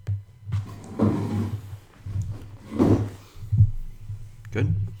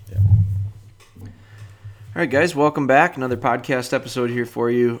Good? Yeah. All right, guys, welcome back. Another podcast episode here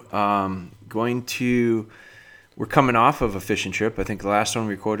for you. We're coming off of a fishing trip. I think the last one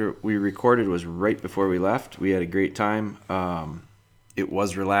we recorded was right before we left. We had a great time. It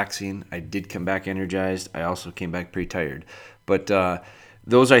was relaxing. I did come back energized. I also came back pretty tired. But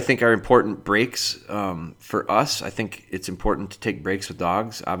those, I think, are important breaks for us. I think it's important to take breaks with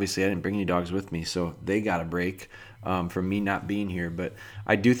dogs. Obviously, I didn't bring any dogs with me, so they got a break from me not being here. But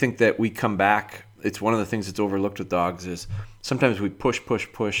I do think that we come back. It's one of the things that's overlooked with dogs is sometimes we push,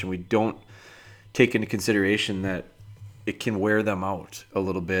 and we don't take into consideration that it can wear them out a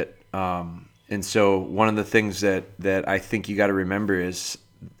little bit. And so one of the things that I think you got to remember is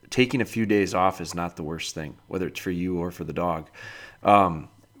taking a few days off is not the worst thing, whether it's for you or for the dog.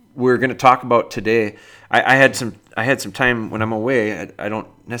 We're going to talk about today. I had some time when I'm away. I don't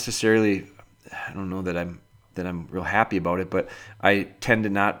know that I'm real happy about it, but I tend to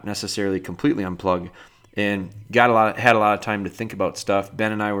not necessarily completely unplug, and had a lot of time to think about stuff.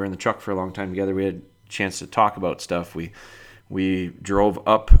 Ben and I were in the truck for a long time together. We had a chance to talk about stuff. We drove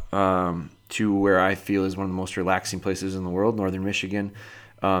up to where I feel is one of the most relaxing places in the world, northern Michigan,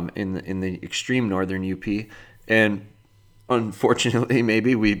 in the extreme northern UP. And unfortunately,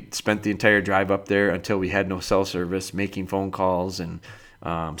 maybe we spent the entire drive up there until we had no cell service, making phone calls and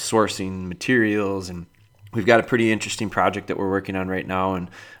sourcing materials. And we've got a pretty interesting project that we're working on right now, and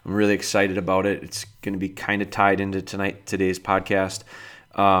I'm really excited about it. It's going to be kind of tied into today's podcast.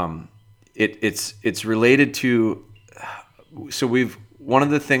 It's related to. So one of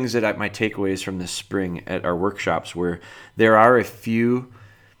the things that my takeaways from this spring at our workshops were there are a few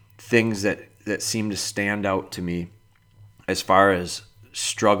things that seem to stand out to me as far as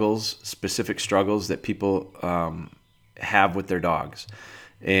specific struggles that people have with their dogs.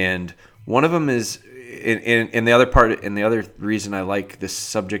 And one of them is, and the other reason I like this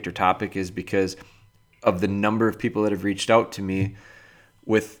subject or topic is because of the number of people that have reached out to me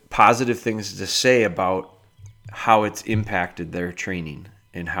with positive things to say about how it's impacted their training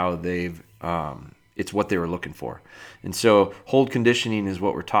and how it's what they were looking for. And so hold conditioning is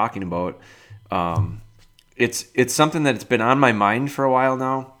what we're talking about. It's something that's been on my mind for a while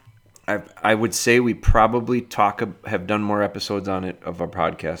now. I would say we probably have done more episodes on it of our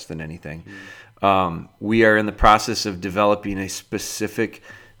podcast than anything. We are in the process of developing a specific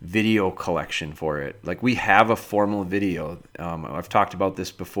video collection for it. Like, we have a formal video. I've talked about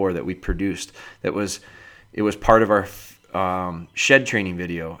this before that we produced. It was part of our shed training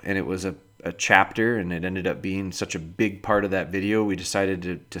video, and it was a chapter, and it ended up being such a big part of that video. We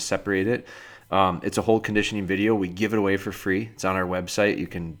decided to separate it. It's a whole conditioning video. We give it away for free. It's on our website. You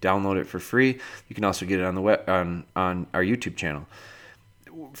can download it for free. You can also get it on the on our YouTube channel.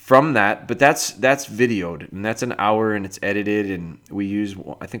 From that, but that's videoed, and that's an hour, and it's edited, and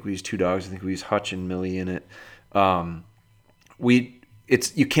I think we use two dogs. I think we use Hutch and Millie in it.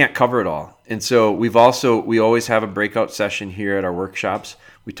 You can't cover it all, and so we always have a breakout session here at our workshops.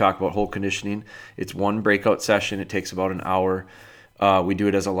 We talk about whole conditioning. It's one breakout session. It takes about an hour. We do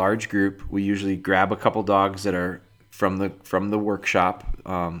it as a large group. We usually grab a couple dogs that are from the workshop.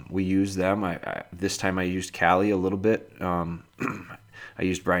 We use them. This time I used Callie a little bit. I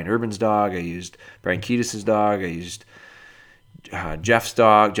used Brian Urban's dog. I used Brian Kiedis' dog. I used Jeff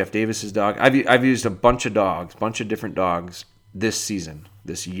Davis's dog. I've used a bunch of different dogs this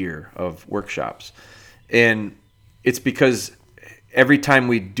year of workshops. And it's because every time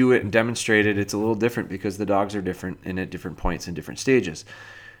we do it and demonstrate it, it's a little different because the dogs are different and at different points and different stages.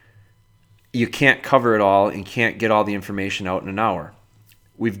 You can't cover it all and can't get all the information out in an hour.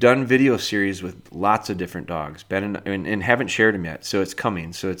 We've done video series with lots of different dogs, Ben and haven't shared them yet, so it's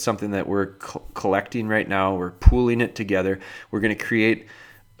coming. So it's something that we're collecting right now. We're pooling it together. We're going to create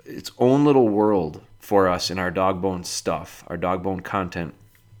its own little world for us in our dog bone stuff, our dog bone content.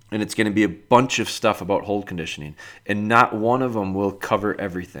 And it's going to be a bunch of stuff about hold conditioning. And not one of them will cover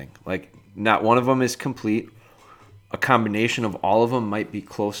everything. Like, not one of them is complete. A combination of all of them might be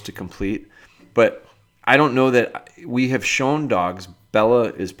close to complete. But I don't know that we have shown dogs.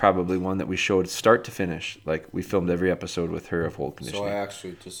 Bella is probably one that we showed start to finish. Like, we filmed every episode with her of hold conditioning. So I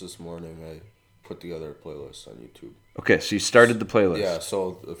actually, just this morning, I put together a playlist on YouTube. Okay, so you started the playlist. Yeah,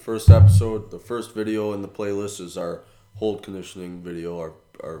 so the first episode, the first video in the playlist is our hold conditioning video, our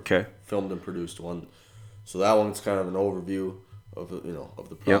filmed and produced one. So that one's kind of an overview of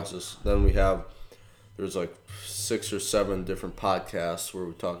the process. Yep. Then there's like 6 or 7 different podcasts where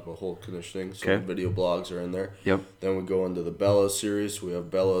we talk about hold conditioning. So the video blogs are in there. Yep. Then we go into the Bella series. We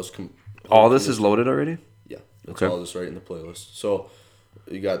have Bella's. All this is loaded already? Yeah, it's all this right in the playlist. So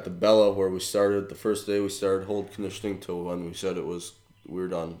you got the Bella where we started the first day we started hold conditioning till when we said it was we're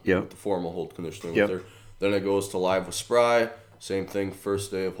done Yep. with the formal hold conditioning Yep. with her. Then it goes to live with spry. Same thing,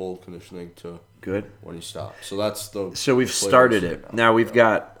 first day of hold conditioning to Good. when you stop. So that's the. So we've the started playlist it. right Now we've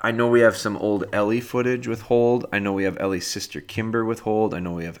got, I know we have some old Ellie footage with hold. I know we have Ellie's sister Kimber with hold. I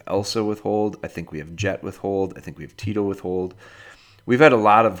know we have Elsa with hold. I think we have Jet with hold. I think we have Tito with hold. We've had a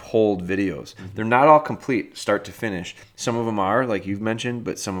lot of hold videos. They're not all complete, start to finish. Some of them are, like you've mentioned,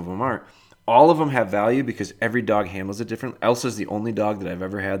 but some of them aren't. All of them have value because every dog handles it different. Elsa's the only dog that I've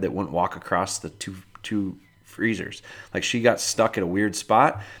ever had that wouldn't walk across the two freezers. Like, she got stuck at a weird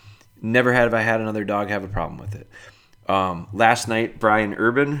spot. Never have I had another dog have a problem with it. Last night, Brian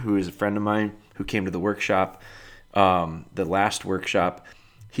Urban, who is a friend of mine who came to the workshop, the last workshop,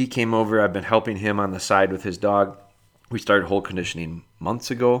 he came over. I've been helping him on the side with his dog. We started hold conditioning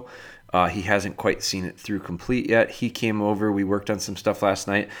months ago. He hasn't quite seen it through complete yet. He came over. We worked on some stuff last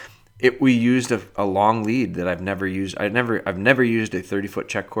night. We used a long lead that I've never used. I've never used a 30-foot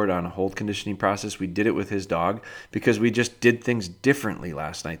check cord on a hold conditioning process. We did it with his dog because we just did things differently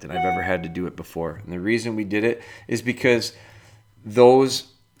last night than I've ever had to do it before. And the reason we did it is because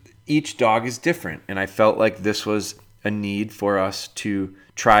each dog is different, and I felt like this was a need for us to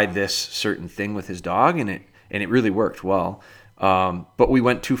try this certain thing with his dog, and it really worked well. But we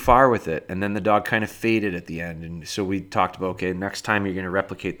went too far with it, and then the dog kind of faded at the end. And so we talked about, okay, next time you're going to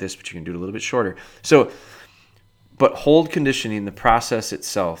replicate this, but you're going to do it a little bit shorter. So, but hold conditioning, the process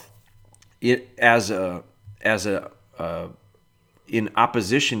itself, it in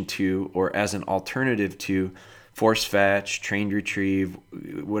opposition to or as an alternative to force fetch, trained retrieve,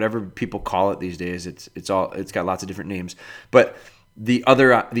 whatever people call it these days, it's got lots of different names. But the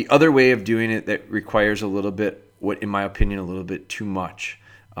other way of doing it that requires a little bit, what in my opinion, a little bit too much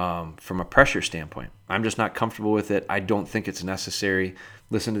from a pressure standpoint. I'm just not comfortable with it. I don't think it's necessary.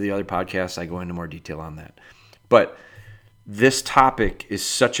 Listen to the other podcasts. I go into more detail on that. But this topic is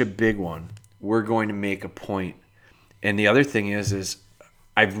such a big one. We're going to make a point. And the other thing is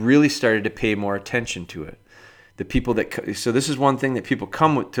I've really started to pay more attention to it. So this is one thing that people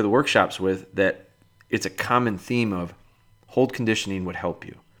come to the workshops with, that it's a common theme of hold conditioning would help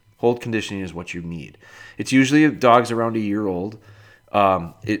you. Hold conditioning is what you need. It's usually dogs around a year old.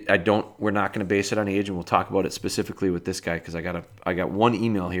 We're not going to base it on age, and we'll talk about it specifically with this guy because I got one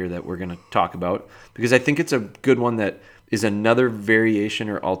email here that we're going to talk about because I think it's a good one that is another variation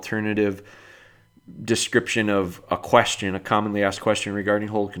or alternative description of a commonly asked question regarding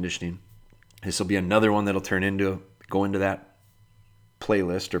hold conditioning. This will be another one that'll go into that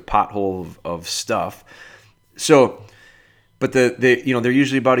playlist or pothole of stuff. So. But they're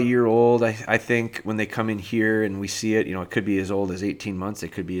usually about a year old, I think, when they come in here and we see it. It could be as old as 18 months. It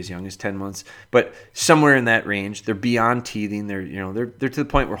could be as young as 10 months. But somewhere in that range, they're beyond teething. They're to the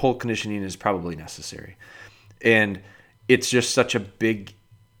point where hold conditioning is probably necessary. And it's just such a big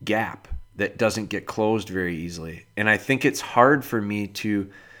gap that doesn't get closed very easily. And I think it's hard for me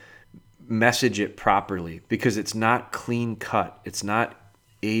to message it properly because it's not clean cut. It's not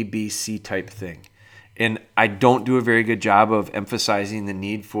ABC type thing. And I don't do a very good job of emphasizing the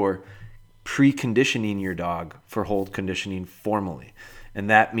need for preconditioning your dog for hold conditioning formally. And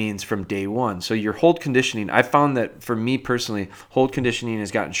that means from day one. So your hold conditioning, I found that for me personally, hold conditioning has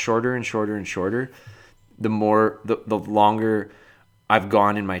gotten shorter and shorter and shorter the longer I've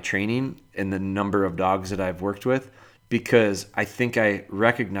gone in my training and the number of dogs that I've worked with, because I think I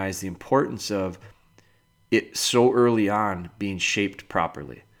recognize the importance of it so early on being shaped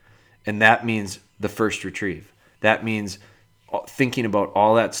properly. And that means the first retrieve. That means thinking about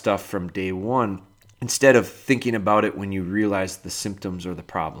all that stuff from day one instead of thinking about it when you realize the symptoms or the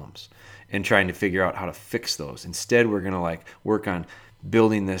problems and trying to figure out how to fix those. Instead, we're going to work on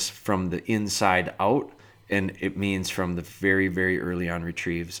building this from the inside out, and it means from the very, very early on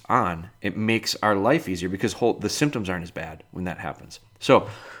retrieves on. It makes our life easier because the symptoms aren't as bad when that happens. So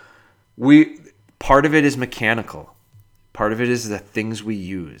part of it is mechanical. Part of it is the things we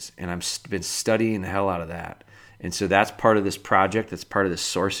use, and I've been studying the hell out of that. And so that's part of this project. That's part of the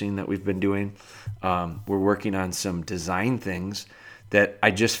sourcing that we've been doing. We're working on some design things that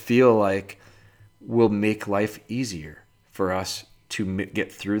I just feel like will make life easier for us to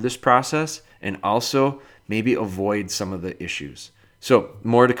get through this process and also maybe avoid some of the issues. So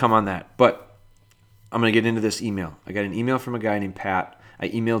more to come on that. But I'm going to get into this email. I got an email from a guy named Pat. I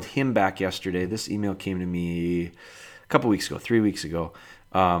emailed him back yesterday. This email came to me couple weeks ago, 3 weeks ago.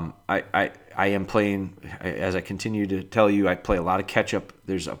 I am playing, as I continue to tell you, I play a lot of catch up.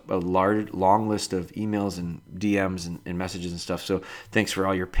 There's a long list of emails and DMs and messages and stuff. So thanks for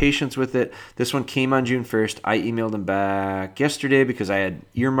all your patience with it. This one came on June 1st. I emailed him back yesterday because I had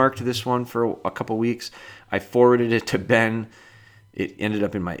earmarked this one for a couple weeks. I forwarded it to Ben It ended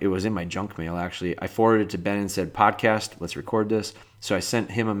up it was in my junk mail, actually. I forwarded it to Ben and said, podcast, let's record this. So I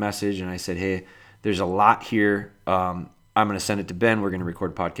sent him a message and I said, hey, there's a lot here. I'm going to send it to Ben. We're going to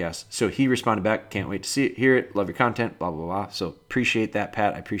record a podcast. So he responded back, can't wait to see it, hear it, love your content, blah, blah, blah. So appreciate that,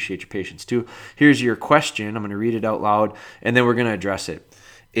 Pat. I appreciate your patience too. Here's your question. I'm going to read it out loud and then we're going to address it.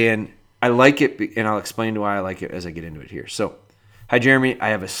 And I like it, and I'll explain why I like it as I get into it here. So, hi, Jeremy. I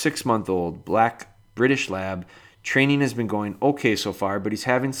have a 6-month-old black British lab. Training has been going okay so far, but he's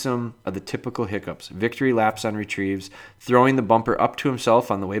having some of the typical hiccups. Victory laps on retrieves, throwing the bumper up to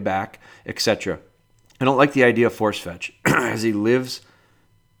himself on the way back, etc. I don't like the idea of force fetch as he lives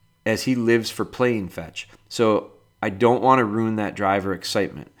for playing fetch. So I don't want to ruin that drive or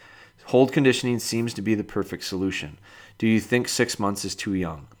excitement. Hold conditioning seems to be the perfect solution. Do you think 6 months is too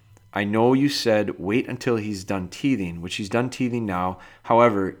young? I know you said wait until he's done teething, which he's done teething now.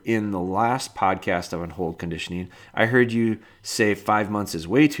 However, in the last podcast on hold conditioning, I heard you say 5 months is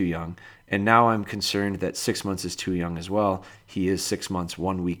way too young, and now I'm concerned that 6 months is too young as well. He is 6 months,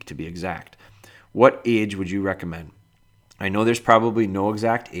 1 week to be exact. What age would you recommend? I know there's probably no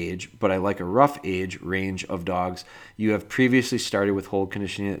exact age, but I like a rough age range of dogs you have previously started with hold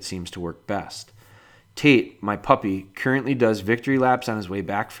conditioning that seems to work best. Tate, my puppy, currently does victory laps on his way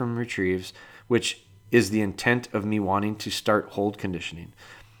back from retrieves, which is the intent of me wanting to start hold conditioning.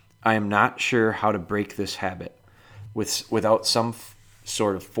 I am not sure how to break this habit without some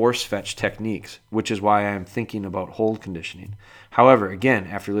sort of force fetch techniques, which is why I am thinking about hold conditioning. However, again,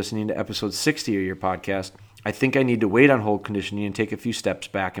 after listening to episode 60 of your podcast, I think I need to wait on hold conditioning and take a few steps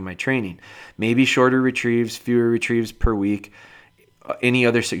back in my training. Maybe shorter retrieves, fewer retrieves per week. Any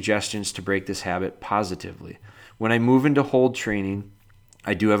other suggestions to break this habit positively? When I move into hold training,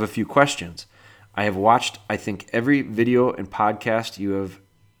 I do have a few questions. I have watched, I think, every video and podcast you have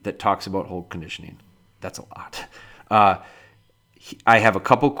that talks about hold conditioning. That's a lot. I have a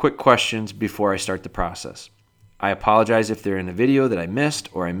couple quick questions before I start the process. I apologize if they're in a video that I missed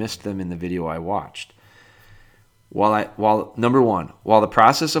or I missed them in the video I watched. Number one, while in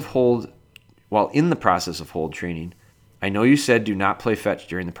the process of hold training, I know you said do not play fetch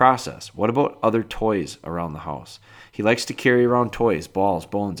during the process. What about other toys around the house? He likes to carry around toys, balls,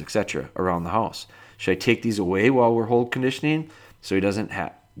 bones, etc. around the house. Should I take these away while we're hold conditioning so he doesn't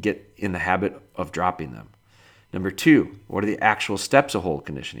get in the habit of dropping them? Number two, what are the actual steps of hold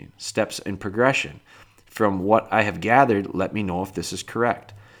conditioning? Steps in progression. From what I have gathered, let me know if this is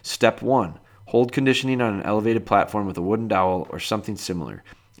correct. Step 1, hold conditioning on an elevated platform with a wooden dowel or something similar,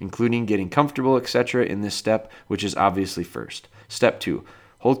 including getting comfortable, etc. in this step, which is obviously first. Step 2,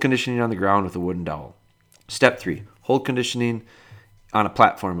 hold conditioning on the ground with a wooden dowel. Step 3, hold conditioning on a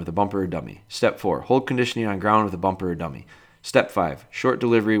platform with a bumper or dummy. Step 4, hold conditioning on ground with a bumper or dummy. Step 5, short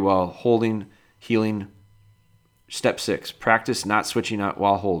delivery while holding, healing. Step 6, practice not switching out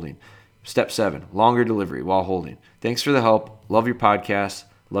while holding. Step 7, longer delivery while holding. Thanks for the help. Love your podcast.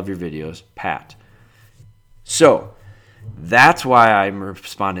 Love your videos. Pat. So, that's why I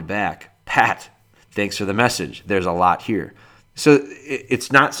responded back, Pat, thanks for the message. There's a lot here. So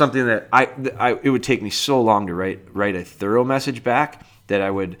it's not something that it would take me so long to write a thorough message back that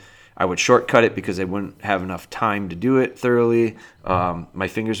I would shortcut it because I wouldn't have enough time to do it thoroughly. My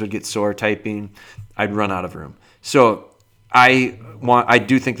fingers would get sore typing. I'd run out of room. So I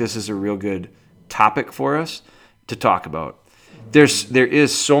do think this is a real good topic for us to talk about. There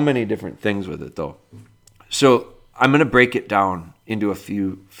is so many different things with it though. So I'm going to break it down into a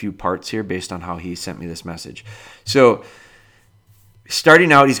few parts here based on how he sent me this message. So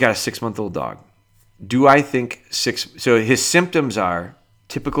starting out, he's got a 6-month-old dog. Do I think so his symptoms are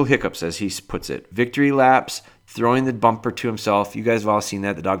typical hiccups, as he puts it. Victory laps, throwing the bumper to himself. You guys have all seen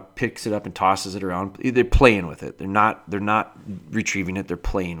that. The dog picks it up and tosses it around. They're playing with it. They're not retrieving it. They're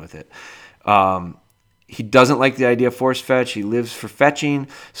playing with it. He doesn't like the idea of force fetch. He lives for fetching,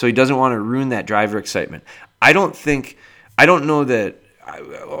 so he doesn't want to ruin that driver excitement. I don't know that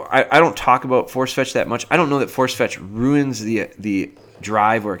I don't talk about force fetch that much. I don't know that force fetch ruins the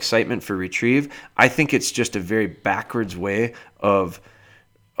drive or excitement for retrieve. I think it's just a very backwards way of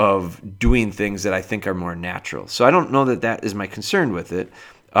doing things that I think are more natural. So I don't know that is my concern with it.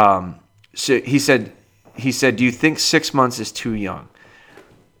 So he said, do you think 6 months is too young?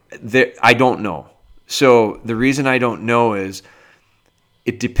 I don't know. So the reason I don't know is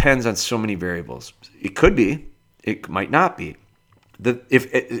it depends on so many variables. It could be. It might not be.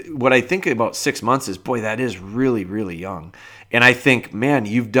 What I think about 6 months is, boy, that is really, really young. And I think, man,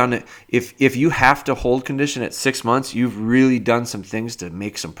 you've done it. If you have to hold condition at 6 months, you've really done some things to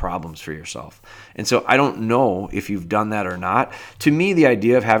make some problems for yourself. And so I don't know if you've done that or not. To me, the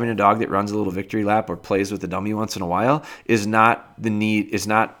idea of having a dog that runs a little victory lap or plays with the dummy once in a while is not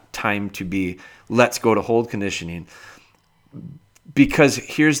time to be, let's go to hold conditioning. Because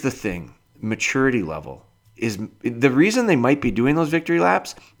here's the thing, maturity level is the reason they might be doing those victory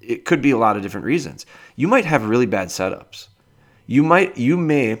laps. It could be a lot of different reasons. You might have really bad setups.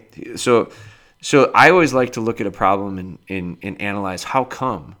 So I always like to look at a problem and analyze how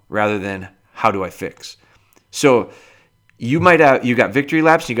come rather than how do I fix. So you got victory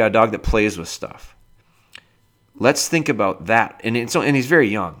laps and you got a dog that plays with stuff. Let's think about that. And he's very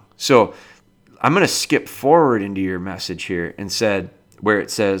young. So I'm going to skip forward into your message here and where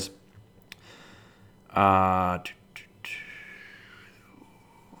it says,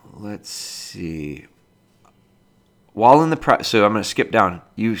 let's see. So I'm going to skip down.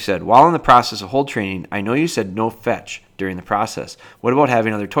 You said, while in the process of hold training, I know you said no fetch during the process. What about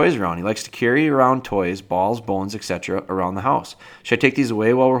having other toys around? He likes to carry around toys, balls, bones, etc. around the house. Should I take these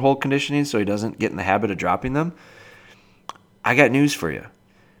away while we're hold conditioning so he doesn't get in the habit of dropping them? I got news for you.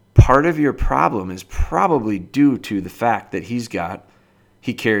 Part of your problem is probably due to the fact that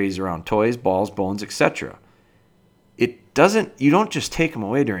he carries around toys, balls, bones, etc. You don't just take them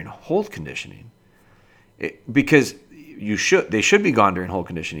away during hold conditioning. Because they should be gone during hold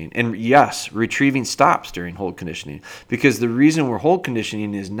conditioning. And yes, retrieving stops during hold conditioning, because the reason we're hold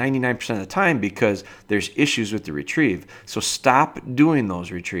conditioning is 99% of the time because there's issues with the retrieve. So stop doing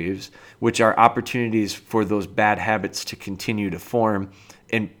those retrieves, which are opportunities for those bad habits to continue to form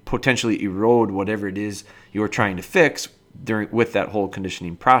and potentially erode whatever it is you're trying to fix with that hold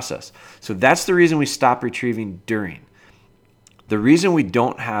conditioning process. So that's the reason we stop retrieving during. The reason we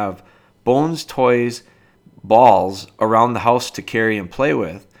don't have bones, toys, balls around the house to carry and play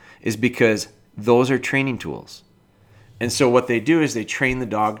with is because those are training tools. And so what they do is they train the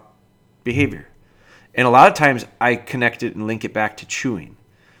dog behavior. And a lot of times I connect it and link it back to chewing.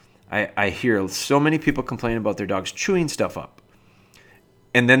 I hear so many people complain about their dogs chewing stuff up.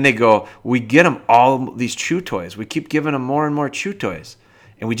 And then they go, we get them all these chew toys. We keep giving them more and more chew toys.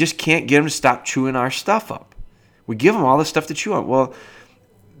 And we just can't get them to stop chewing our stuff up. We give them all this stuff to chew on. Well,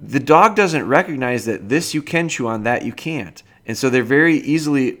 the dog doesn't recognize that this you can chew on, that you can't. And so they're very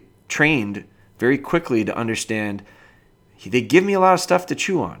easily trained very quickly to understand they give me a lot of stuff to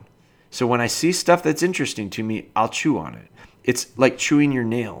chew on. So when I see stuff that's interesting to me, I'll chew on it. It's like chewing your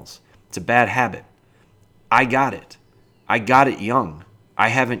nails. It's a bad habit. I got it. I got it young. I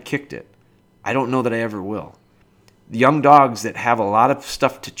haven't kicked it. I don't know that I ever will. The young dogs that have a lot of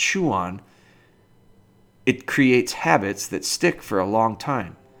stuff to chew on, it creates habits that stick for a long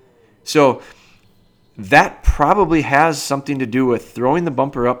time. So that probably has something to do with throwing the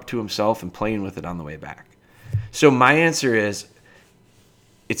bumper up to himself and playing with it on the way back. So my answer is,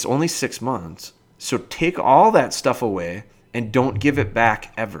 it's only 6 months. So take all that stuff away and don't give it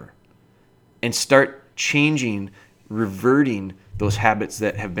back ever. And start changing, reverting those habits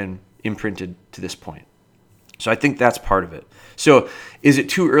that have been imprinted to this point. So I think that's part of it. So is it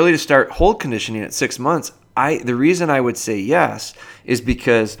too early to start hold conditioning at 6 months? The reason I would say yes is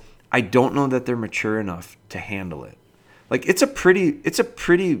because I don't know that they're mature enough to handle it. Like it's a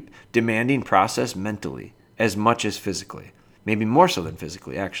pretty demanding process mentally as much as physically, maybe more so than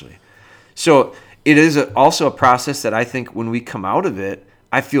physically actually. So it is also a process that I think when we come out of it,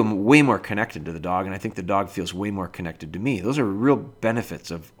 I feel way more connected to the dog, and I think the dog feels way more connected to me. Those are real benefits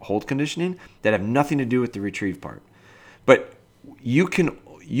of hold conditioning that have nothing to do with the retrieve part. But you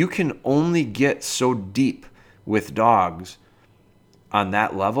can only get so deep with dogs on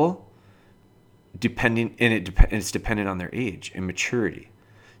that level, it's dependent on their age and maturity.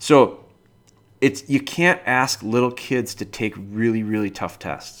 So you can't ask little kids to take really, really tough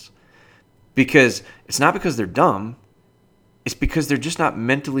tests, because it's not because they're dumb. It's because they're just not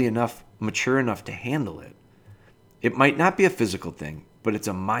mentally mature enough to handle it. It might not be a physical thing, but it's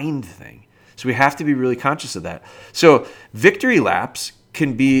a mind thing. So we have to be really conscious of that. So victory laps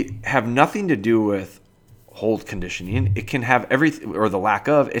have nothing to do with hold conditioning. It can have everything, or the lack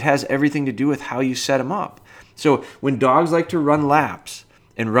of. It has everything to do with how you set them up. So when dogs like to run laps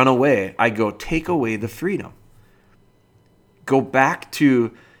and run away, I go, take away the freedom. Go back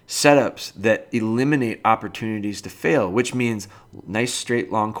to setups that eliminate opportunities to fail, which means nice straight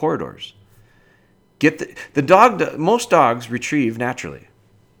long corridors. Most dogs retrieve naturally.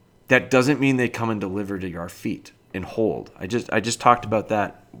 That doesn't mean they come and deliver to your feet. and hold. I just talked about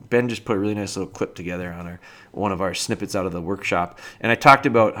that. Ben just put a really nice little clip together on one of our snippets out of the workshop. And I talked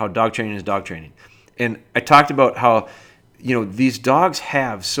about how dog training is dog training. And I talked about how, these dogs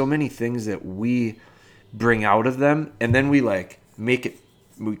have so many things that we bring out of them, and then we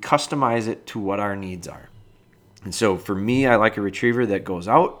we customize it to what our needs are. And so for me, I like a retriever that goes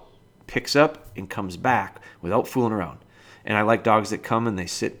out, picks up, and comes back without fooling around. And I like dogs that come and they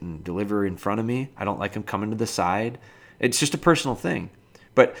sit and deliver in front of me. I don't like them coming to the side. It's just a personal thing.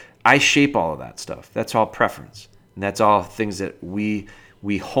 But I shape all of that stuff. That's all preference. And that's all things that we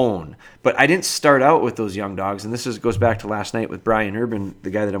hone. But I didn't start out with those young dogs. And this goes back to last night with Brian Urban, the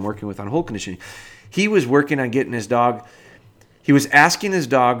guy that I'm working with on hold conditioning. He was working on getting his dog. He was asking his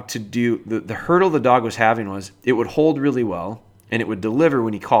dog to do, the hurdle the dog was having was it would hold really well and it would deliver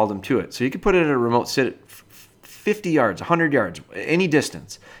when he called him to it. So you could put it at a remote sit at 50 yards, 100 yards, any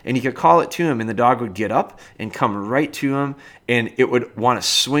distance. And you could call it to him and the dog would get up and come right to him and it would want to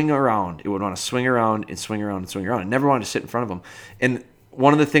swing around. It would want to swing around and swing around and swing around. It never wanted to sit in front of him. And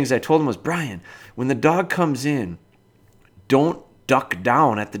one of the things I told him was, Brian, when the dog comes in, don't duck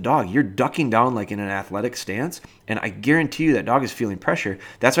down at the dog. You're ducking down like in an athletic stance, and I guarantee you that dog is feeling pressure.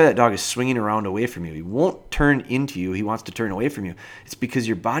 That's why that dog is swinging around away from you. He won't turn into you. He wants to turn away from you. It's because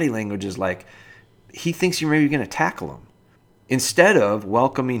your body language is like, he thinks you're maybe going to tackle him instead of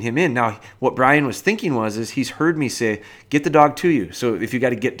welcoming him in. Now, what Brian was thinking is he's heard me say, get the dog to you. So if you got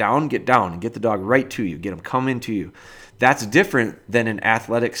to get down, and get the dog right to you. Get him come into you. That's different than an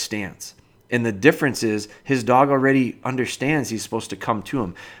athletic stance. And the difference is his dog already understands he's supposed to come to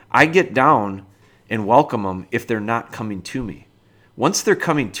him. I get down and welcome them if they're not coming to me. Once they're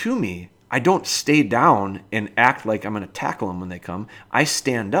coming to me, I don't stay down and act like I'm going to tackle them when they come. I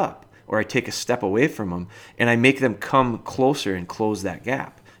stand up or I take a step away from them and I make them come closer and close that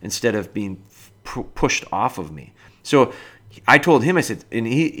gap instead of being pushed off of me. So I told him, I said, and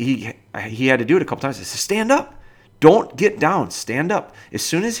he had to do it a couple times. I said, stand up. Don't get down. Stand up. As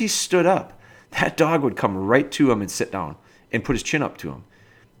soon as he stood up, that dog would come right to him and sit down and put his chin up to him.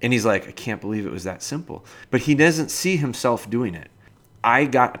 And he's like, I can't believe it was that simple. But he doesn't see himself doing it. I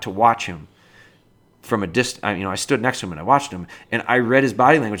got to watch him from a distance. I stood next to him and I watched him. And I read his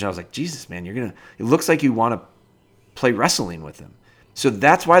body language. And I was like, Jesus, man, it looks like you want to play wrestling with him. So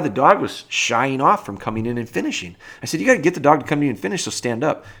that's why the dog was shying off from coming in and finishing. I said, you got to get the dog to come to you and finish, so stand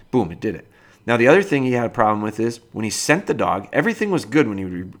up. Boom, it did it. Now, the other thing he had a problem with is when he sent the dog, everything was good when he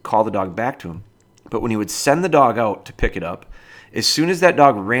would call the dog back to him. But when he would send the dog out to pick it up, as soon as that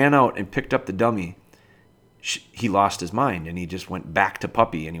dog ran out and picked up the dummy, he lost his mind and he just went back to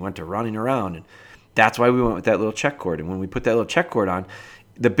puppy and he went to running around. And that's why we went with that little check cord. And when we put that little check cord on,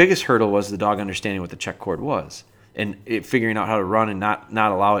 the biggest hurdle was the dog understanding what the check cord was and figuring out how to run and not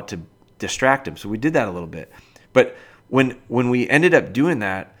allow it to distract him. So we did that a little bit. But when we ended up doing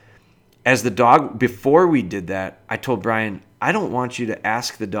that, as the dog, before we did that, I told Brian, I don't want you to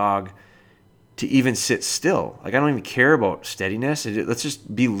ask the dog to even sit still. Like, I don't even care about steadiness. Let's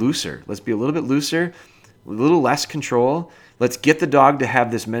just be looser. Let's be a little bit looser, a little less control. Let's get the dog to have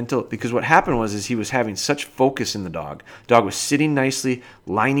this mental, because what happened was he was having such focus in the dog. The dog was sitting nicely,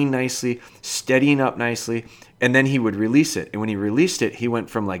 lining nicely, steadying up nicely, and then he would release it. And when he released it, he went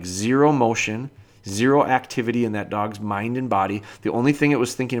from like zero motion, zero activity in that dog's mind and body. The only thing it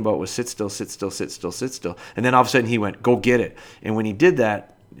was thinking about was sit still, sit still, sit still, sit still. And then all of a sudden he went, go get it. And when he did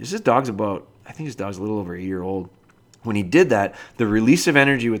that, his dog's a little over a year old. When he did that, the release of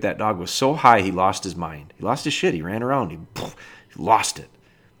energy with that dog was so high, he lost his mind. He lost his shit. He ran around. He lost it.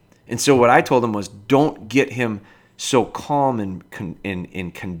 And so what I told him was, don't get him so calm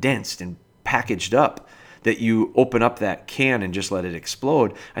and condensed and packaged up that you open up that can and just let it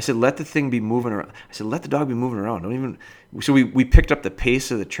explode. I said, let the thing be moving around. I said, let the dog be moving around. So we picked up the pace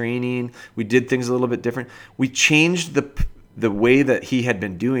of the training. We did things a little bit different. We changed the way that he had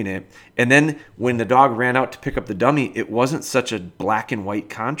been doing it. And then when the dog ran out to pick up the dummy, it wasn't such a black and white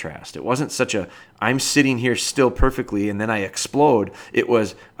contrast. It wasn't such a, I'm sitting here still perfectly and then I explode. It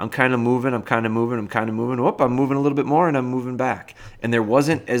was, I'm kind of moving. Whoop, I'm moving a little bit more and I'm moving back. And there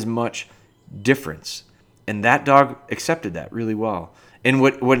wasn't as much difference. And that dog accepted that really well. And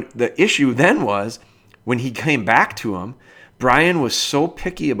what the issue then was, when he came back to him, Brian was so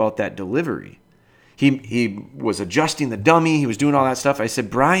picky about that delivery. He was adjusting the dummy. He was doing all that stuff. I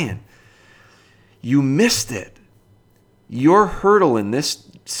said, Brian, you missed it. Your hurdle in this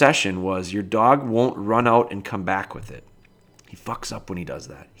session was your dog won't run out and come back with it. He fucks up when he does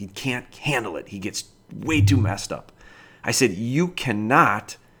that. He can't handle it. He gets way too messed up. I said, you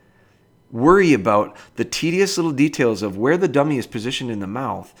cannot worry about the tedious little details of where the dummy is positioned in the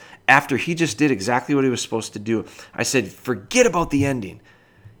mouth after he just did exactly what he was supposed to do. I said, forget about the ending.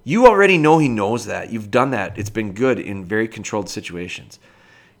 You already know he knows that. You've done that. It's been good in very controlled situations.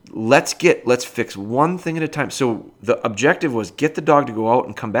 Let's fix one thing at a time. So the objective was get the dog to go out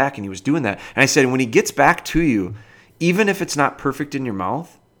and come back, and he was doing that. And I said, when he gets back to you, even if it's not perfect in your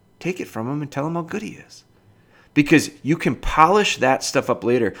mouth, take it from him and tell him how good he is. Because you can polish that stuff up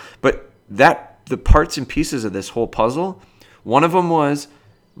later. But the parts and pieces of this whole puzzle, one of them was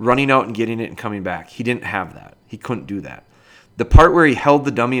running out and getting it and coming back. He didn't have that. He couldn't do that. The part where he held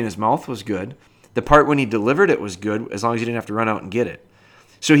the dummy in his mouth was good. The part when he delivered it was good, as long as he didn't have to run out and get it.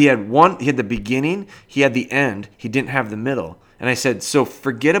 So he had the beginning, he had the end, he didn't have the middle. And I said, so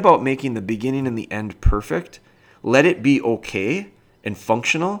forget about making the beginning and the end perfect. Let it be okay and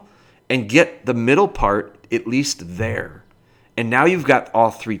functional, and get the middle part at least there. And now you've got all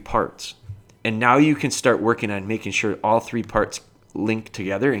three parts. And now you can start working on making sure all three parts link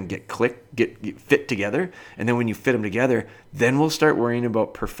together and get fit together. And then when you fit them together, then we'll start worrying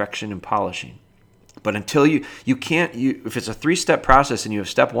about perfection and polishing. But until you can't, if it's a 3-step process and you have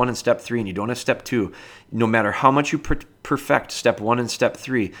step 1 and step 3 and you don't have step 2, no matter how much you perfect step 1 and step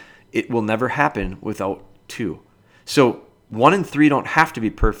 3, it will never happen without 2. So 1 and 3 don't have to be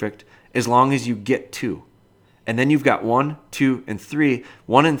perfect as long as you get 2. And then you've got 1, 2, and 3.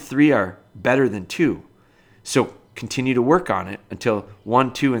 1 and 3 are better than 2. So continue to work on it until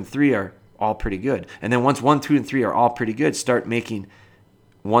 1, 2, and 3 are all pretty good. And then once 1, 2, and 3 are all pretty good, start making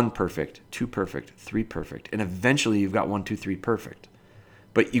 1 perfect, 2 perfect, 3 perfect. And eventually you've got 1, 2, 3 perfect.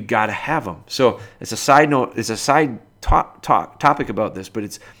 But you got to have them. So it's a side note, it's a side topic about this,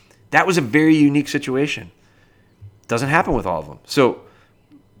 but that was a very unique situation. Doesn't happen with all of them. So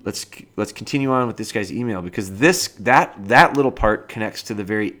let's continue on with this guy's email, because that little part connects to the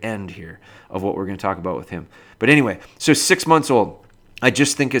very end here of what we're going to talk about with him. But anyway, so 6 months old. I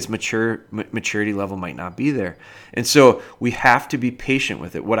just think its maturity level might not be there. And so we have to be patient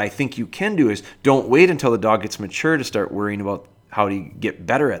with it. What I think you can do is don't wait until the dog gets mature to start worrying about how to get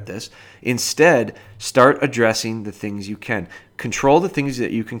better at this. Instead, start addressing the things you can. Control the things that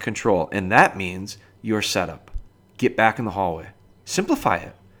you can control. And that means your setup. Get back in the hallway. Simplify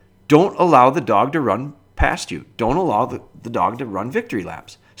it. Don't allow the dog to run past you. Don't allow the dog to run victory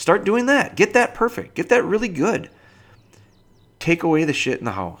laps. Start doing that. Get that perfect. Get that really good. Take away the shit in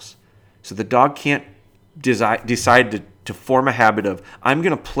the house. So the dog can't decide to form a habit of, I'm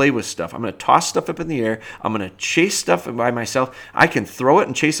going to play with stuff. I'm going to toss stuff up in the air. I'm going to chase stuff by myself. I can throw it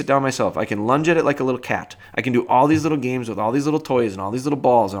and chase it down myself. I can lunge at it like a little cat. I can do all these little games with all these little toys and all these little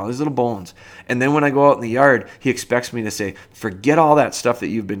balls and all these little bones. And then when I go out in the yard, he expects me to say, forget all that stuff that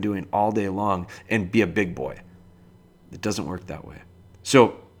you've been doing all day long and be a big boy. It doesn't work that way.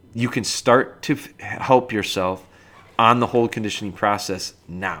 So you can start to help yourself on the hold conditioning process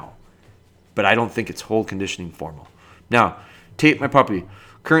now. But I don't think it's hold conditioning formal. Now, Tate, my puppy,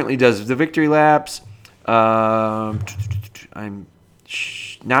 currently does the victory laps. I'm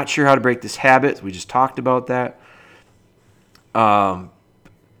not sure how to break this habit. We just talked about that. Podcast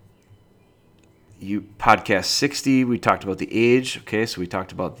 60, we talked about the age. Okay, so we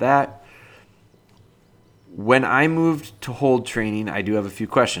talked about that. When I moved to hold training, I do have a few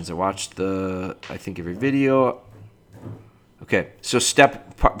questions. I watched every video. Okay, so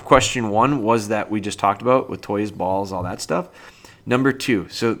question 1 was that we just talked about with toys, balls, all that stuff. Number 2,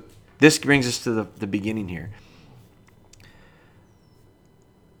 so this brings us to the beginning here.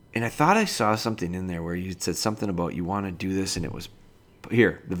 And I thought I saw something in there where you said something about you want to do this, and it was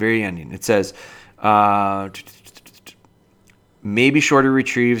here, the very ending. It says, maybe shorter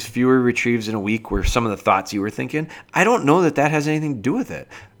retrieves, fewer retrieves in a week were some of the thoughts you were thinking. I don't know that has anything to do with it.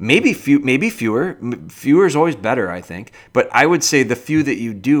 Maybe fewer. Fewer is always better, I think. But I would say the few that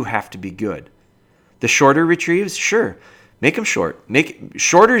you do have to be good. The shorter retrieves, sure. Make them short.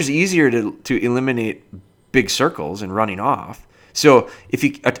 Shorter is easier to eliminate big circles and running off. So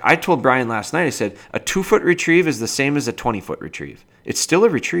I told Brian last night, I said, a 2-foot retrieve is the same as a 20-foot retrieve. It's still a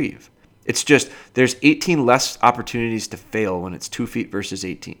retrieve. It's just there's 18 less opportunities to fail when it's 2 feet versus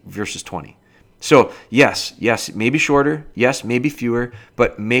 20. So yes, maybe shorter, yes, maybe fewer,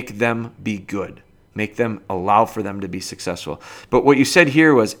 but make them be good. Make them allow for them to be successful. But what you said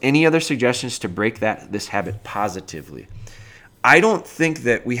here was any other suggestions to break this habit positively. I don't think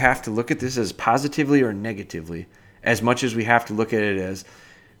that we have to look at this as positively or negatively as much as we have to look at it as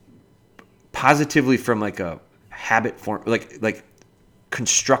positively from like a habit form, like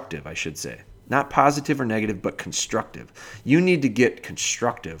constructive, I should say. Not positive or negative, but constructive. You need to get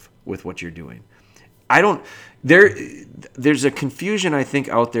constructive with what you're doing. There's a confusion, I think,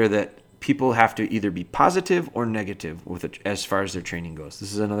 out there that people have to either be positive or negative with it as far as their training goes.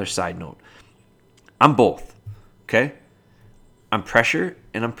 This is another side note. I'm both, okay? I'm pressure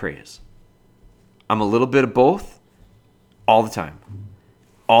and I'm praise. I'm a little bit of both all the time,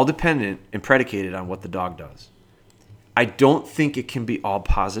 all dependent and predicated on what the dog does. I don't think it can be all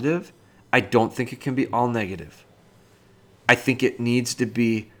positive. I don't think it can be all negative. I think it needs to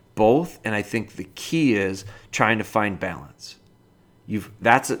be both, and I think the key is trying to find balance.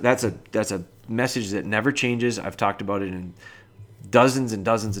 That's a message that never changes. I've talked about it in dozens and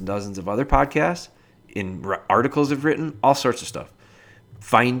dozens and dozens of other podcasts, in articles I've written, all sorts of stuff.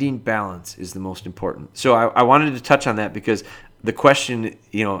 Finding balance is the most important. So I wanted to touch on that because the question,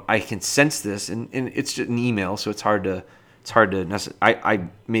 I can sense this, and it's just an email, so it's hard to I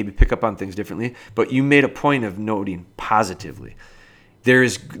maybe pick up on things differently. But you made a point of noting positively. There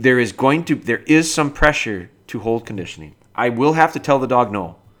is some pressure to hold conditioning. I will have to tell the dog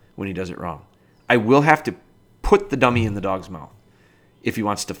no when he does it wrong. I will have to put the dummy in the dog's mouth if he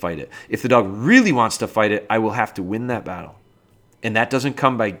wants to fight it. If the dog really wants to fight it, I will have to win that battle. And that doesn't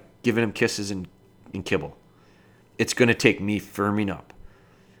come by giving him kisses and kibble. It's going to take me firming up.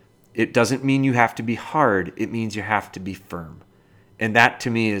 It doesn't mean you have to be hard. It means you have to be firm. And that to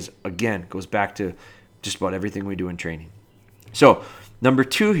me goes back to just about everything we do in training. So, number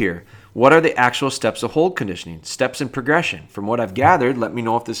 2 here, what are the actual steps of hold conditioning? Steps in progression. From what I've gathered, let me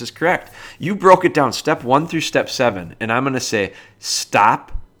know if this is correct. You broke it down step 1 through step 7, and I'm going to say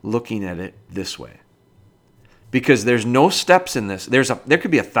stop looking at it this way. Because there's no steps in this. There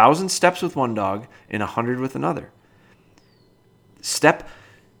could be 1,000 steps with one dog and 100 with another. Step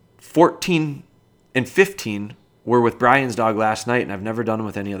 14 and 15 were with Brian's dog last night, and I've never done them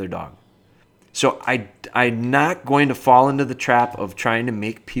with any other dog. So I'm not going to fall into the trap of trying to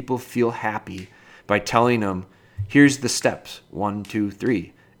make people feel happy by telling them, here's the steps, 1, 2,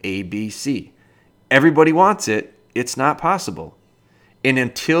 3, A, B, C. Everybody wants it. It's not possible. And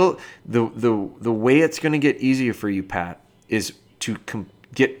until the way it's going to get easier for you, Pat, is to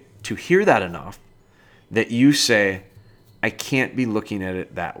get to hear that enough that you say, I can't be looking at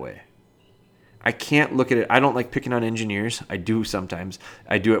it that way. I can't look at it. I don't like picking on engineers. I do sometimes.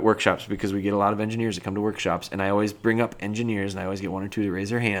 I do at workshops because we get a lot of engineers that come to workshops, and I always bring up engineers, and I always get 1 or 2 to raise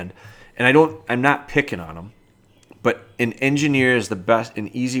their hand. And I'm not picking on them, but an engineer is the best, an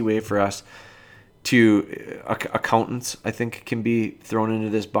easy way for us to accountants, I think, can be thrown into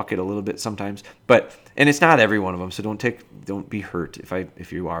this bucket a little bit sometimes. And it's not every one of them, so don't be hurt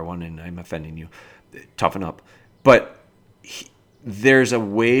if you are one and I'm offending you. Toughen up. But there's a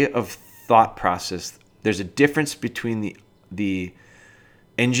way of thought process. There's a difference between the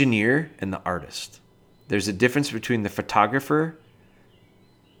engineer and the artist. There's a difference between the photographer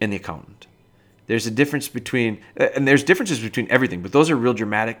and the accountant. There's a difference and there's differences between everything, but those are real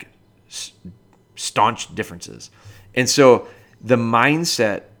dramatic, staunch differences. And so the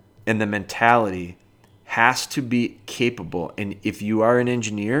mindset and the mentality has to be capable. And if you are an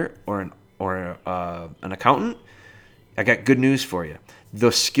engineer or an accountant, I got good news for you.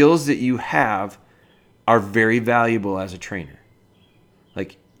 The skills that you have are very valuable as a trainer.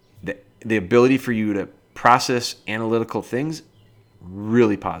 Like the ability for you to process analytical things,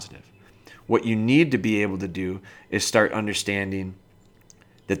 really positive. What you need to be able to do is start understanding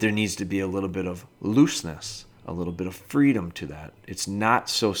that there needs to be a little bit of looseness, a little bit of freedom to that. It's not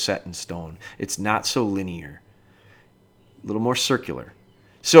so set in stone. It's not so linear. A little more circular.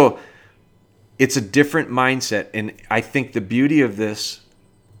 So it's a different mindset, and I think the beauty of this,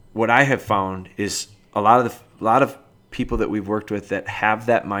 what I have found, is a lot of people that we've worked with that have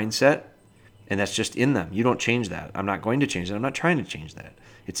that mindset, and that's just in them. You don't change that. I'm not going to change that. I'm not trying to change that.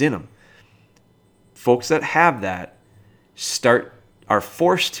 It's in them. Folks that have that are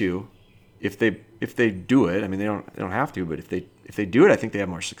forced to, if they do it. I mean, they don't have to, but if they do it, I think they have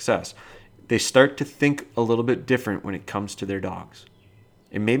more success. They start to think a little bit different when it comes to their dogs.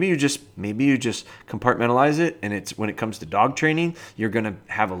 And maybe you just compartmentalize it, and it's when it comes to dog training, you're going to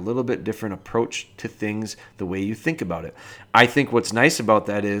have a little bit different approach to things, the way you think about it. I think what's nice about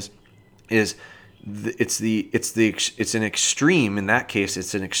that is it's an extreme. In that case,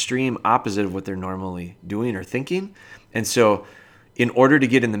 it's an extreme opposite of what they're normally doing or thinking. And so in order to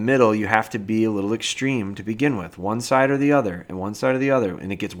get in the middle, you have to be a little extreme to begin with, one side or the other, and one side or the other.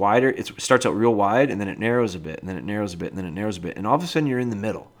 And it gets wider. It starts out real wide, and then it narrows a bit, and then it narrows a bit, and then it narrows a bit. And all of a sudden, you're in the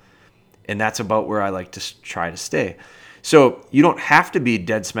middle. And that's about where I like to try to stay. So you don't have to be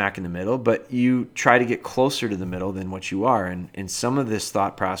dead smack in the middle, but you try to get closer to the middle than what you are. And some of this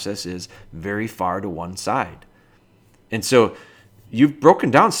thought process is very far to one side. And so you've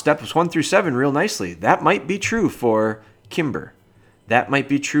broken down steps 1 through 7 real nicely. That might be true for Kimber. That might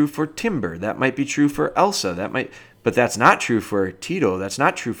be true for Timber. That might be true for Elsa. But that's not true for Tito. That's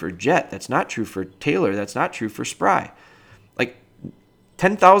not true for Jet. That's not true for Taylor. That's not true for Spry. Like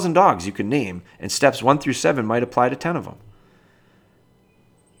 10,000 dogs you can name, and steps 1 through 7 might apply to 10 of them.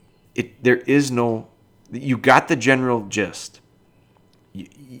 There is no, you got the general gist.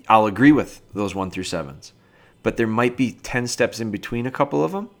 I'll agree with those 1 through 7s, but there might be 10 steps in between a couple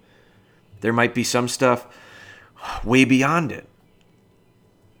of them. There might be some stuff way beyond it.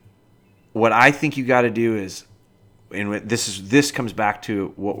 What I think you got to do is, and this comes back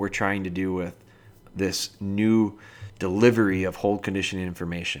to what we're trying to do with this new delivery of hold conditioning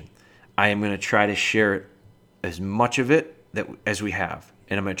information. I am going to try to share as much of it as we have,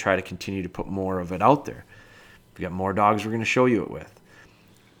 and I'm going to try to continue to put more of it out there. We got more dogs we're going to show you it with.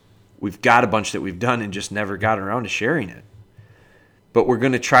 We've got a bunch that we've done and just never got around to sharing it. But we're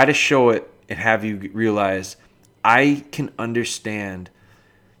going to try to show it and have you realize I can understand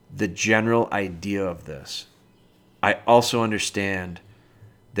the general idea of this. I also understand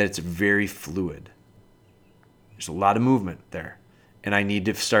that it's very fluid. There's a lot of movement there. And I need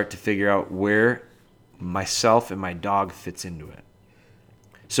to start to figure out where myself and my dog fits into it.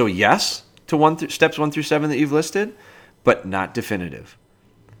 So yes, to steps 1 through 7 that you've listed, but not definitive.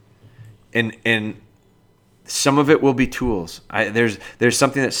 And some of it will be tools. There's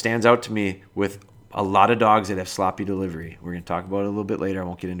something that stands out to me with a lot of dogs that have sloppy delivery. We're going to talk about it a little bit later. I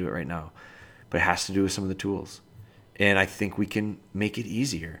won't get into it right now. But it has to do with some of the tools. And I think we can make it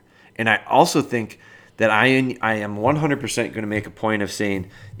easier. And I also think that I am 100% going to make a point of saying,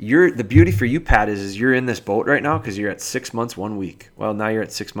 the beauty for you, Pat, is you're in this boat right now because you're at 6 months, 1 week. Well, now you're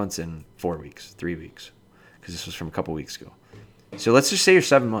at 6 months and 4 weeks, 3 weeks, because this was from a couple weeks ago. So let's just say you're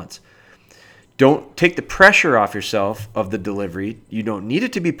 7 months. Don't take the pressure off yourself of the delivery. You don't need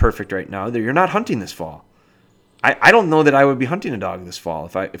it to be perfect right now. You're not hunting this fall. I don't know that I would be hunting a dog this fall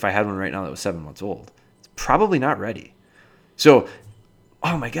if I had one right now that was 7 months old. It's probably not ready. So,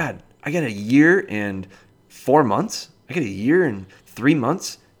 oh my God, I got a year and 4 months. I got a year and 3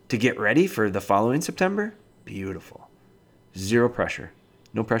 months to get ready for the following September. Beautiful. Zero pressure.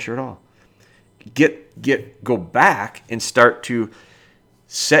 No pressure at all. Go back and start to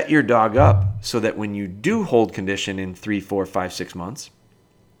set your dog up so that when you do hold condition in 3, 4, 5, 6 months,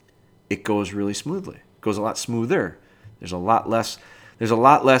 it goes really smoothly. It goes a lot smoother. There's a lot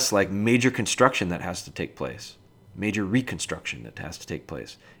less like major construction that has to take place. Major reconstruction that has to take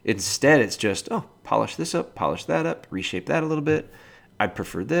place. Instead, it's just, polish this up, polish that up, reshape that a little bit. I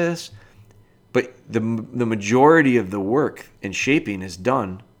prefer this. But the majority of the work and shaping is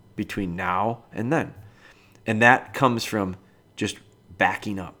done between now and then. And that comes from just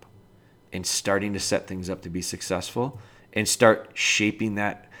backing up and starting to set things up to be successful and start shaping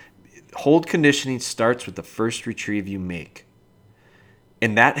that. Hold conditioning starts with the first retrieve you make.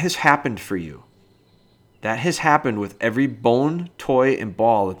 And that has happened for you. That has happened with every bone, toy, and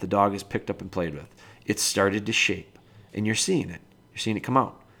ball that the dog has picked up and played with. It's started to shape, and you're seeing it. You're seeing it come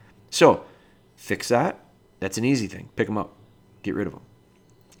out. So, fix that. That's an easy thing. Pick them up. Get rid of them.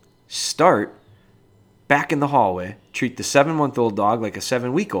 Start back in the hallway. Treat the 7-month-old dog like a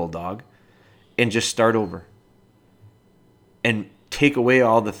 7-week-old dog, and just start over. And take away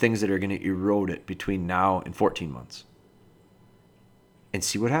all the things that are going to erode it between now and 14 months. And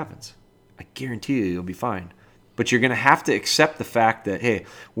see what happens. I guarantee you'll be fine. But you're going to have to accept the fact that, hey,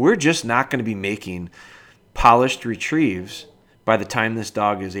 we're just not going to be making polished retrieves by the time this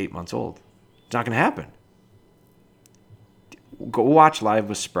dog is 8 months old. It's not going to happen. Go watch Live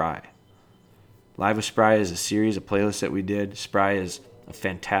with Spry. Live with Spry is a series, a playlist that we did. Spry is a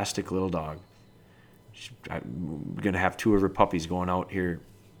fantastic little dog. I'm going to have 2 of her puppies going out here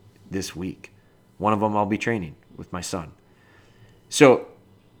this week. One of them I'll be training with my son. So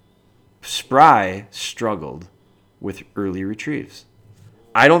Spry struggled with early retrieves.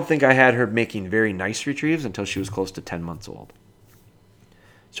 I don't think I had her making very nice retrieves until she was close to 10 months old.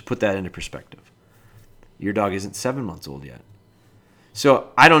 So put that into perspective. Your dog isn't 7 months old yet. So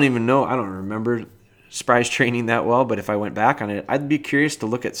I don't even know. I don't remember Spry's training that well, but if I went back on it, I'd be curious to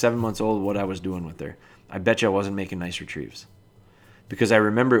look at 7 months old what I was doing with her. I bet you I wasn't making nice retrieves. Because I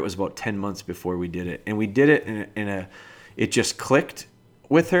remember it was about 10 months before we did it. And we did it it just clicked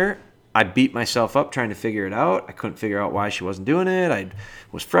with her. I beat myself up trying to figure it out. I couldn't figure out why she wasn't doing it. I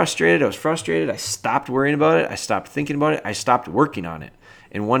was frustrated. I stopped worrying about it. I stopped thinking about it. I stopped working on it.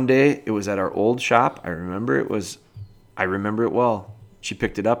 And one day, it was at our old shop. I remember it well. She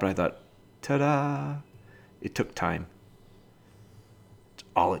picked it up, and I thought, ta-da. It took time. It's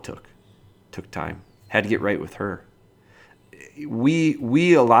all it took. It took time. Had to get right with her.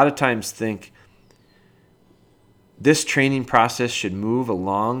 We a lot of times think This training process should move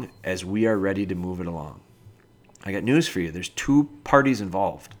along as we are ready to move it along. I got news for you. There's 2 parties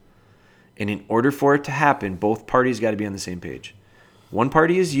involved. And in order for it to happen, both parties got to be on the same page. One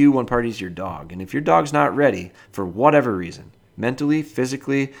party is you, one party is your dog. And if your dog's not ready for whatever reason, mentally,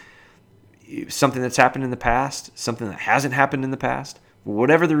 physically, something that's happened in the past, something that hasn't happened in the past,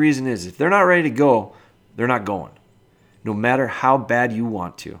 whatever the reason is, if they're not ready to go, they're not going. No matter how bad you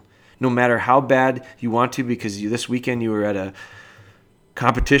want to. No matter how bad you want to, because this weekend you were at a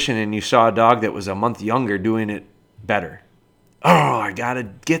competition and you saw a dog that was a month younger doing it better. Oh, I got to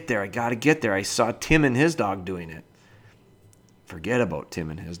get there. I saw Tim and his dog doing it. Forget about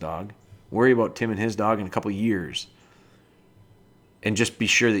Tim and his dog. Worry about Tim and his dog in a couple years. And just be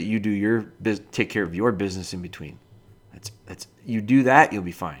sure that you do take care of your business in between. That's you do that, you'll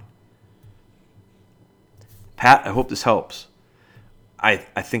be fine. Pat, I hope this helps. I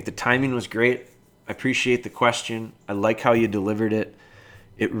think the timing was great. I appreciate the question. I like how you delivered it.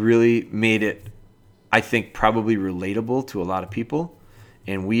 It really made it, I think, probably relatable to a lot of people.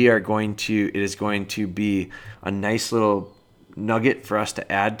 And it is going to be a nice little nugget for us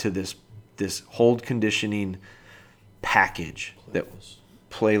to add to this hold conditioning package,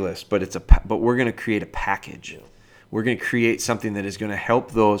 playlist. But we're going to create a package. Yeah. We're going to create something that is going to help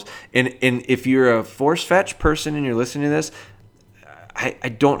those. And if you're a force fetch person and you're listening to this, I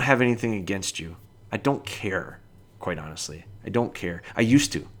don't have anything against you. I don't care, quite honestly. I don't care. I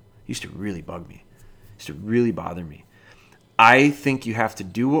used to. It used to really bug me. It used to really bother me. I think you have to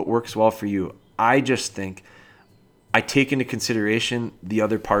do what works well for you. I just think I take into consideration the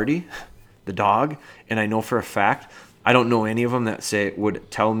other party, the dog, and I know for a fact, I don't know any of them that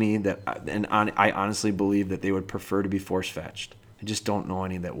would tell me that, and I honestly believe that they would prefer to be force fetched. I just don't know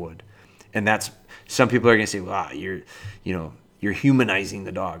any that would. And that's, some people are going to say, wow, you're humanizing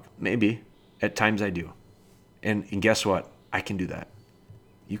the dog. Maybe. At times I do. And guess what? I can do that.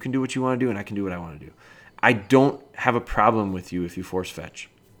 You can do what you want to do, and I can do what I want to do. I don't have a problem with you if you force fetch.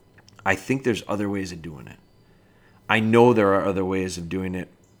 I think there's other ways of doing it. I know there are other ways of doing it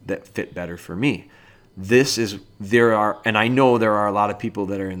that fit better for me. And I know there are a lot of people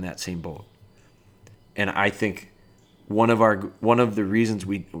that are in that same boat. And I think one of the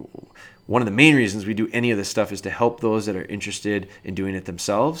main reasons we do any of this stuff is to help those that are interested in doing it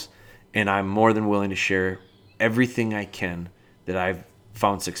themselves. And I'm more than willing to share everything I can that I've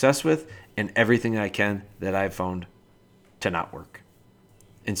found success with and everything I can that I've found to not work.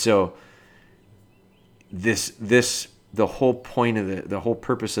 And so the whole point of the whole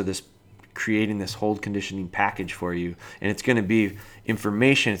purpose of this, creating this hold conditioning package for you, and it's going to be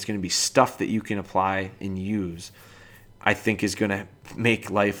information, it's going to be stuff that you can apply and use, I think is going to make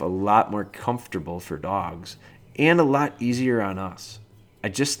life a lot more comfortable for dogs and a lot easier on us. I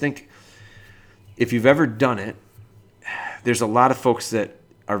just think if you've ever done it, there's a lot of folks that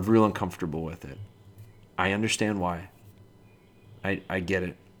are real uncomfortable with it. I understand why. I get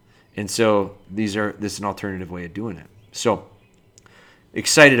it. And so this is an alternative way of doing it. So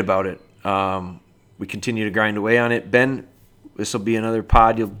excited about it. We continue to grind away on it. Ben, this will be another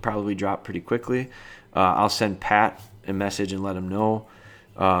pod you'll probably drop pretty quickly. I'll send Pat a message and let him know.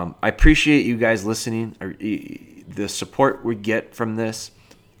 I appreciate you guys listening. The support we get from this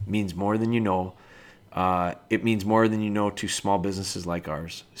means more than you know. It means more than you know to small businesses like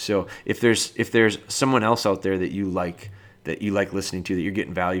ours. So if there's someone else out there that you like listening to, that you're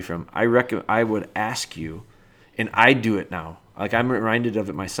getting value from, I would ask you, and I do it now. Like, I'm reminded of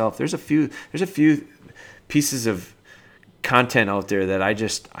it myself. There's a few pieces of content out there that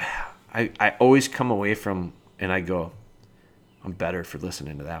I always come away from and I go, I'm better for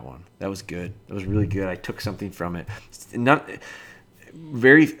listening to that one. That was good. That was really good. I took something from it. I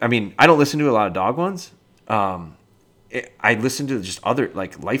don't listen to a lot of dog ones. I listen to just other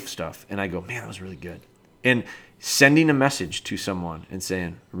like life stuff, and I go, man, that was really good. And sending a message to someone and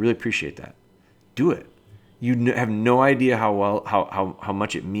saying, I really appreciate that. Do it. You have no idea how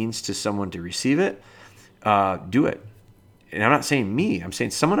much it means to someone to receive it. Do it. And I'm not saying me. I'm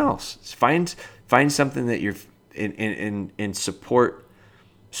saying someone else. Find something that you're in support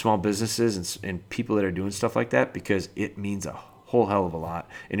small businesses and people that are doing stuff like that, because it means a whole hell of a lot,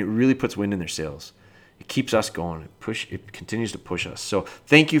 and it really puts wind in their sails. It keeps us going. It continues to push us. So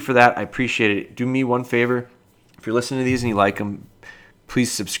thank you for that. I appreciate it. Do me one favor. If you're listening to these and you like them,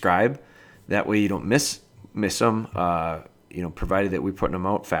 please subscribe. That way you don't miss them. provided that we're putting them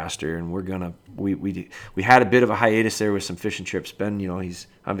out faster, and we had a bit of a hiatus there with some fishing trips. Ben, he's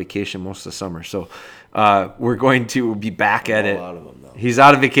on vacation most of the summer, so we're going to be back at it. He's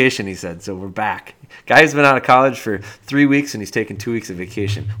out of vacation, he said, so we're back. Guy's been out of college for 3 weeks, and he's taken 2 weeks of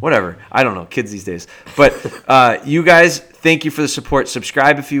vacation. Whatever, I don't know, kids these days. But you guys, thank you for the support.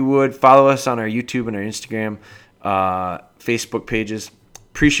 Subscribe if you would. Follow us on our YouTube and our Instagram, Facebook pages.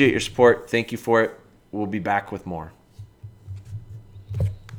 Appreciate your support. Thank you for it. We'll be back with more.